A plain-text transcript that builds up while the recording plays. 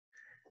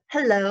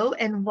Hello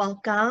and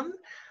welcome.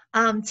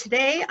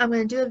 Today I'm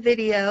going to do a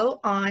video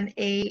on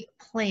a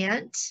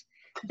plant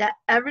that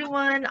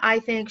everyone I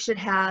think should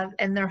have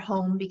in their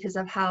home because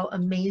of how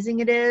amazing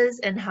it is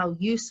and how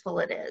useful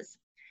it is.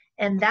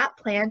 And that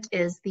plant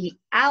is the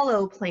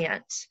aloe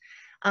plant.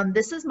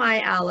 This is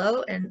my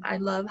aloe and I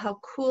love how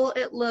cool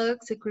it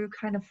looks. It grew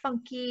kind of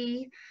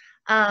funky.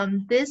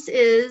 This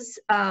is,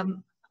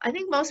 I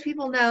think most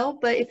people know,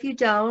 but if you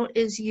don't,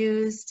 is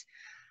used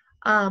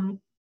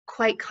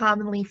quite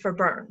commonly for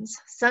burns,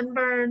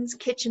 sunburns,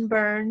 kitchen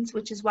burns,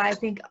 which is why I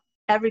think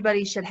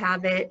everybody should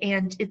have it,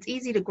 and it's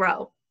easy to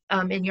grow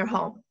in your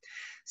home.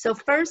 So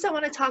first I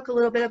want to talk a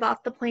little bit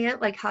about the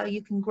plant, like how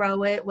you can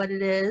grow it, what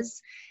it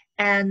is,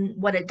 and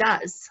what it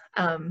does,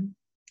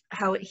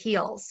 how it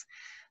heals.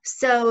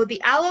 So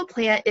the aloe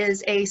plant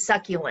is a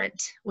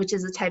succulent, which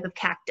is a type of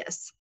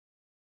cactus.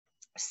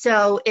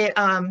 So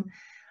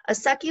a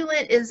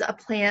succulent is a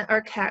plant or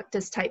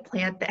cactus type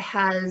plant that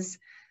has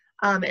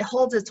it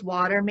holds its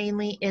water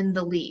mainly in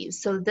the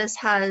leaves. So this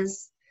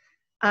has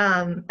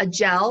a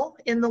gel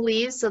in the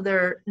leaves, so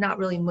they're not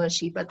really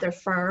mushy, but they're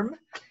firm.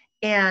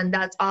 And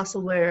that's also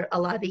where a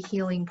lot of the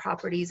healing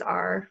properties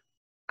are,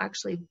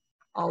 actually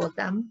all of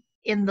them,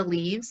 in the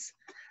leaves.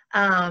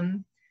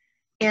 And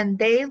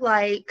they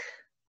like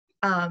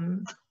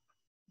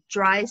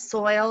dry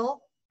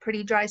soil,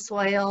 pretty dry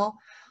soil,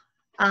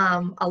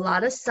 a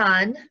lot of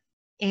sun,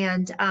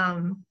 and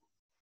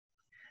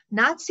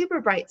not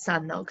super bright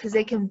sun though, because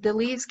the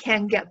leaves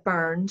can get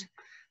burned.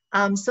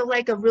 So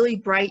like a really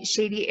bright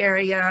shady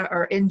area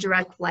or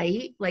indirect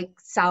light, like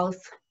south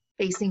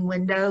facing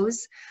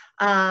windows,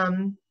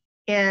 and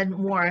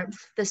warmth.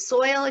 The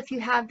soil, if you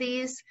have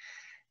these,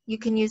 you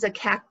can use a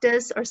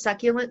cactus or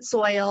succulent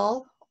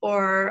soil,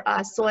 or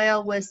a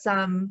soil with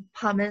some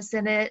pumice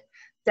in it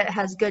that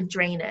has good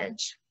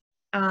drainage.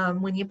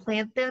 When you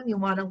plant them, you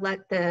want to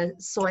let the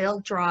soil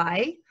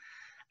dry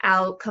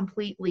out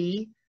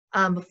completely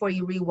before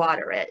you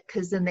rewater it,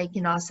 because then they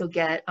can also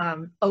get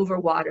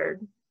overwatered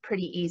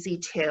pretty easy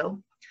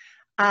too.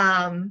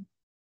 But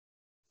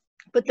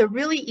they're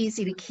really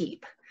easy to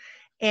keep,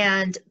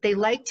 and they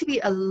like to be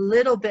a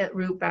little bit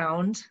root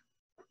bound,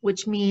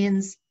 which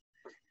means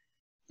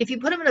if you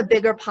put them in a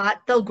bigger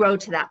pot, they'll grow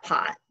to that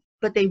pot,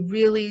 but they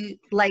really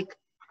like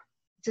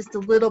just a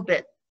little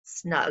bit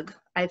snug,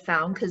 I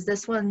found, because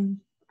this one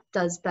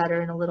does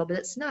better and a little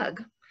bit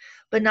snug,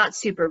 but not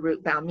super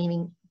root bound,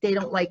 meaning they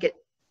don't like it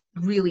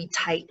really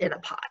tight in a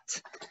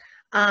pot.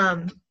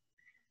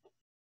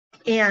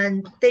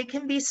 And they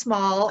can be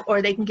small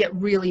or they can get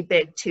really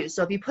big too.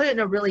 So if you put it in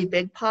a really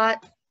big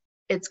pot,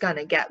 it's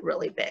gonna get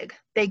really big.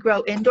 They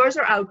grow indoors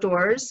or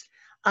outdoors.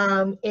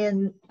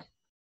 In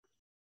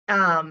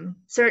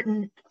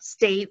certain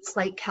states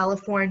like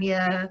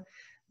California,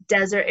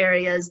 desert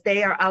areas,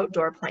 they are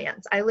outdoor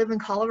plants. I live in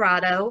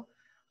Colorado.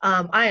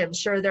 I am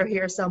sure they're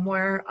here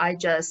somewhere. I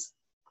just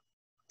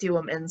do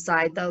them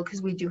inside though,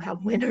 because we do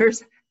have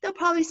winters. They'll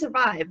probably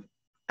survive.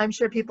 I'm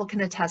sure people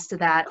can attest to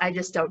that. I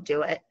just don't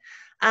do it.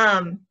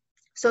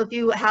 So if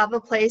you have a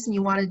place and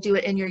you want to do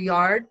it in your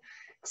yard,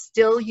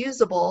 still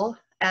usable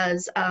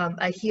as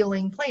a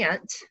healing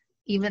plant,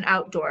 even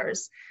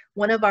outdoors.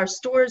 One of our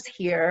stores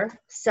here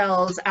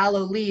sells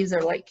aloe leaves.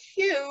 They're like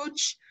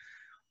huge,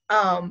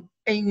 and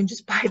you can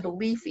just buy the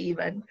leaf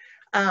even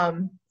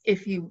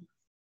if you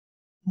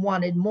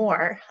wanted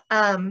more.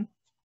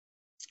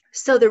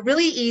 So they're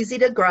really easy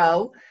to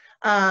grow.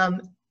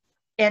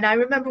 And I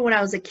remember when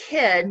I was a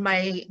kid,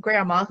 my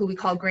grandma, who we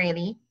call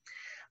Granny,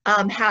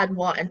 had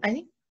one. I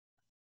think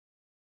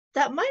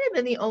that might have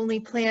been the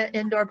only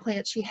indoor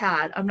plant she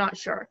had. I'm not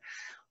sure.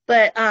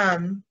 But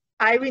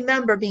I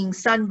remember being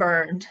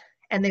sunburned,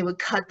 and they would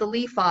cut the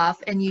leaf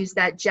off and use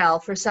that gel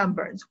for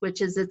sunburns, which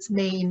is its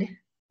main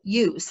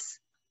use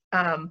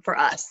for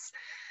us.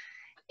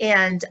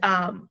 And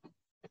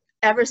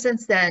ever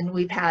since then,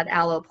 we've had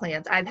aloe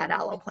plants. I've had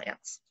aloe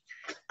plants.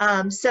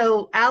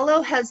 So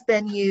aloe has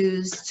been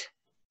used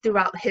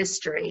throughout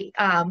history.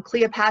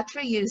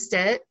 Cleopatra used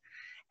it.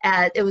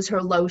 It was her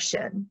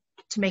lotion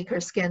to make her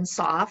skin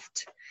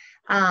soft.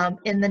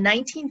 In the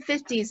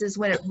 1950s is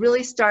when it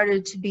really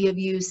started to be of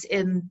use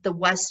in the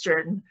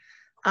Western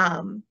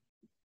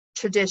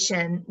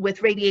tradition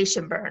with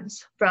radiation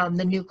burns from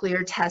the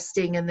nuclear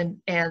testing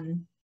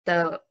and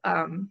the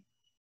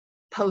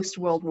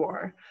post-World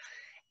War.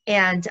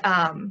 And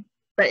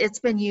but it's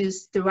been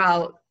used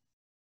throughout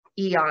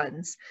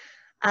eons.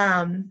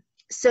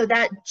 So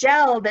that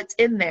gel that's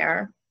in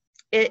there,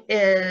 it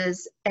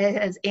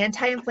has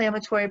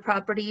anti-inflammatory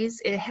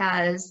properties. It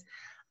has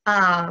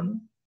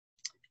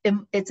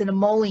it's an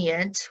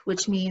emollient,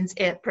 which means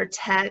it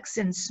protects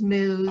and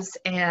smooths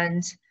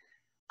and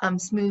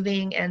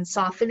smoothing and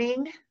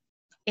softening.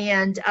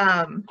 And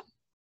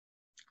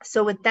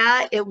so with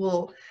that, it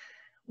will,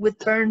 with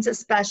burns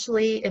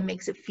especially, it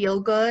makes it feel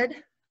good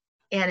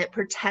and it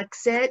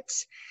protects it.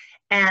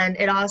 And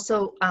it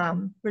also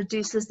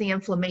reduces the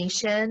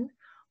inflammation,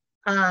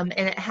 and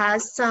it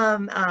has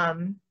some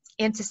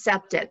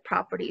antiseptic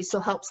properties,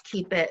 so helps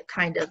keep it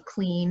kind of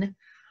clean.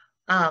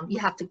 You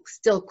have to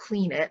still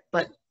clean it,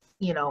 but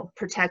you know,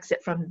 protects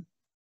it from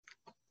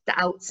the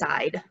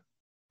outside.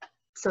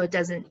 So it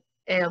doesn't,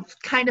 it'll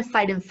kind of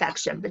fight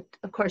infection, but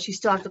of course you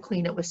still have to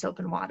clean it with soap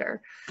and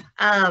water.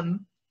 And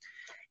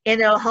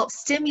it'll help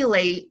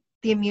stimulate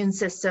the immune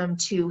system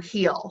to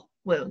heal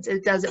wounds.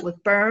 It does it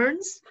with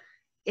burns,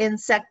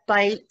 insect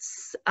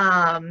bites,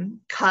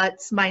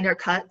 cuts, minor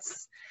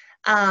cuts.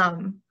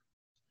 I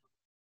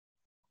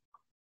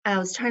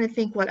was trying to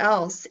think what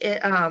else.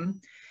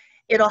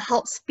 It'll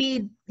help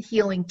speed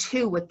healing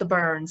too with the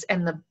burns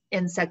and the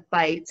insect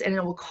bites, and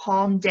it will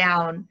calm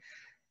down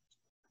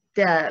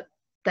the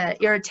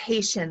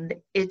irritation,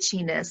 the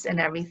itchiness, and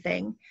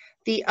everything.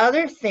 The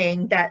other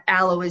thing that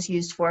aloe is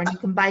used for, and you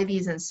can buy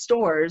these in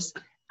stores,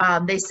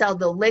 they sell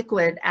the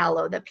liquid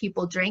aloe that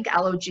people drink,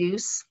 aloe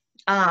juice.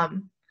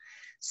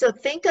 So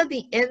think of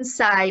the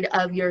inside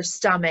of your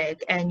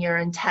stomach and your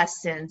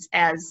intestines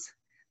as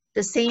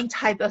the same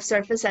type of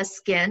surface as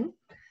skin.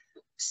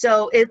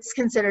 So it's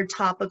considered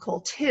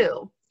topical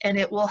too, and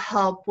it will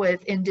help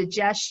with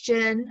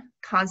indigestion,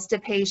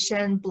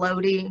 constipation,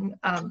 bloating,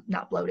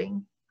 not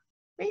bloating,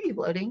 maybe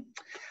bloating,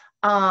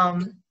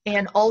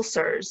 and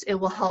ulcers. It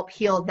will help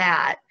heal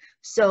that.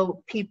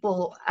 So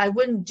people, I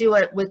wouldn't do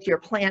it with your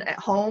plant at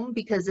home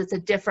because it's a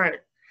different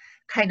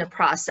kind of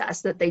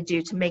process that they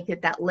do to make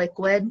it that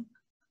liquid.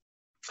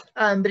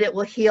 But it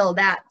will heal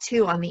that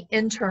too on the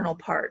internal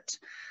part.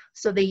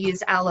 So they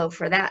use aloe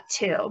for that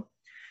too.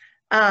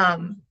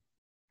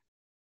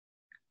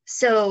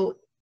 So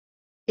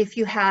if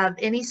you have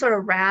any sort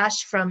of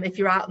rash from, if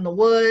you're out in the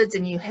woods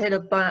and you hit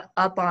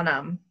up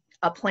on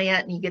a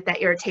plant and you get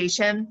that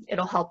irritation,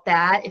 it'll help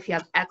that. If you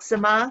have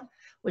eczema,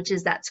 which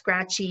is that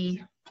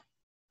scratchy,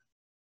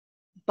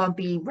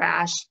 bumpy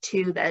rash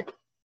too that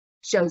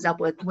shows up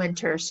with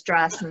winter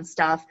stress and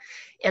stuff,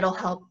 it'll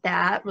help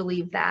that,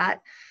 relieve that.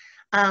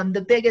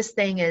 The biggest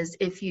thing is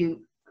if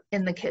you,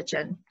 in the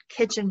kitchen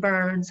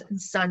burns and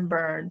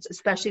sunburns,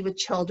 especially with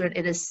children,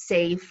 it is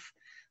safe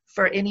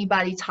for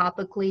anybody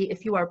topically.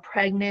 If you are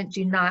pregnant,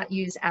 do not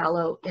use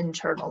aloe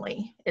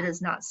internally. It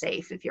is not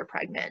safe if you're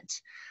pregnant.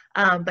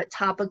 But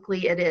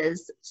topically it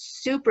is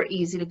super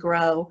easy to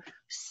grow,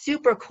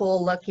 super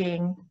cool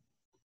looking.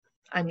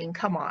 I mean,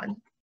 come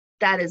on,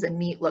 that is a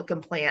neat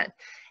looking plant.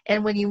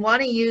 And when you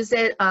want to use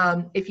it,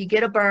 if you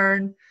get a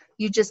burn,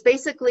 you just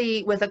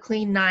basically with a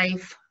clean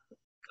knife,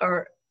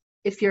 or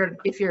if you're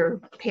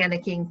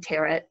panicking,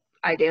 tear it.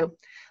 I do,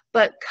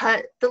 but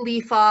cut the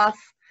leaf off,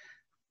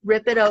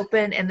 rip it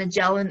open, and the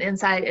gel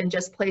inside, and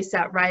just place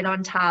that right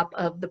on top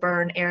of the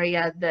burn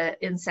area,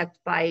 the insect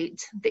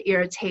bite, the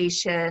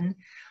irritation.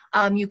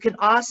 You can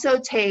also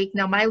take,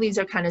 now my leaves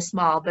are kind of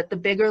small, but the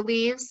bigger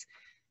leaves,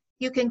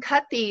 you can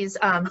cut these,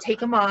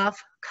 take them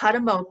off, cut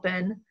them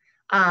open,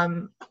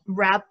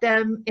 wrap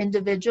them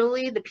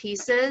individually, the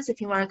pieces, if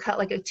you want to cut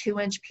like a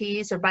 2-inch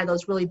piece, or buy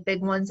those really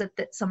big ones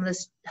that some of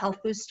the health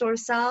food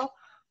stores sell,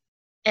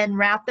 and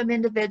wrap them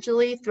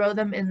individually, throw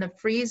them in the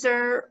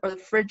freezer or the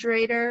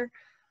refrigerator.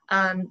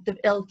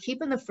 It'll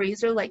keep in the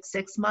freezer like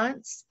 6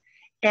 months,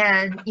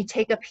 and you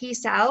take a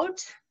piece out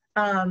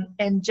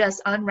and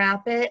just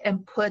unwrap it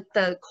and put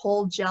the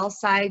cold gel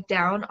side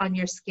down on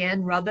your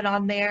skin, rub it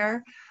on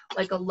there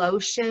like a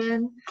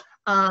lotion.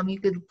 You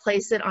could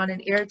place it on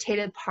an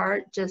irritated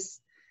part, just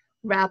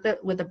wrap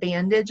it with a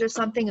bandage or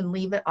something and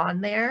leave it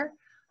on there.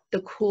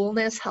 The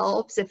coolness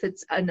helps if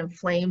it's an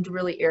inflamed,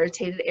 really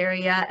irritated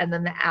area, and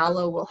then the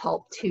aloe will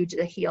help too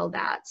to heal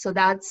that. So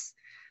that's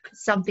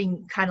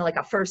something kind of like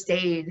a first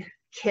aid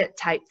kit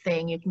type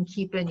thing you can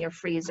keep in your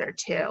freezer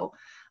too.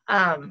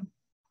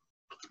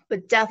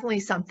 But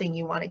definitely something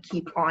you want to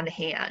keep on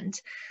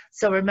hand.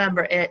 So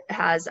remember, it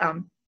has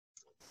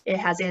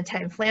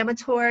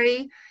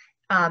anti-inflammatory,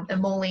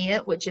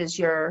 emollient, which is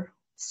your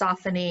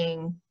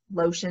softening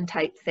lotion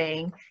type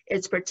thing.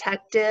 It's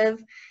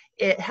protective.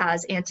 It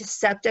has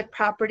antiseptic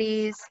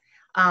properties.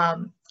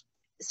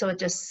 So it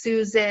just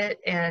soothes it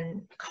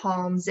and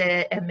calms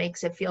it and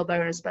makes it feel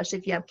better, especially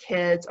if you have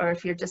kids, or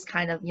if you're just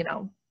kind of, you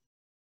know,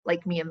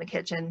 like me in the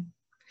kitchen,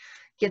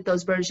 get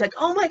those burns, like,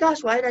 oh my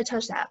gosh, why did I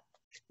touch that?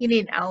 You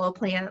need an aloe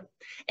plant.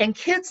 And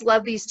kids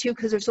love these too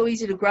because they're so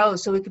easy to grow.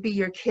 So it could be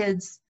your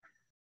kid's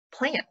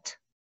plant.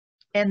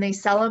 And they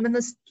sell them in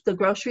the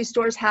grocery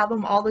stores, have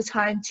them all the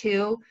time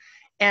too.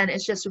 And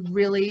it's just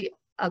really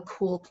a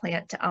cool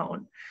plant to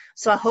own.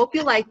 So I hope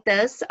you like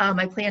this.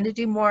 I plan to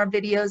do more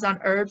videos on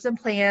herbs and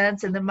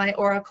plants, and then my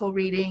oracle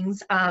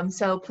readings.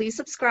 So please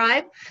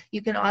subscribe.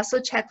 You can also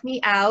check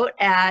me out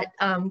at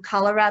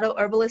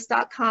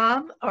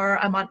coloradoherbalist.com, or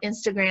I'm on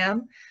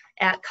Instagram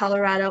at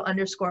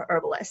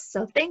Colorado_herbalist.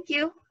 So thank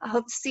you. I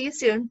hope to see you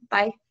soon.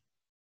 Bye.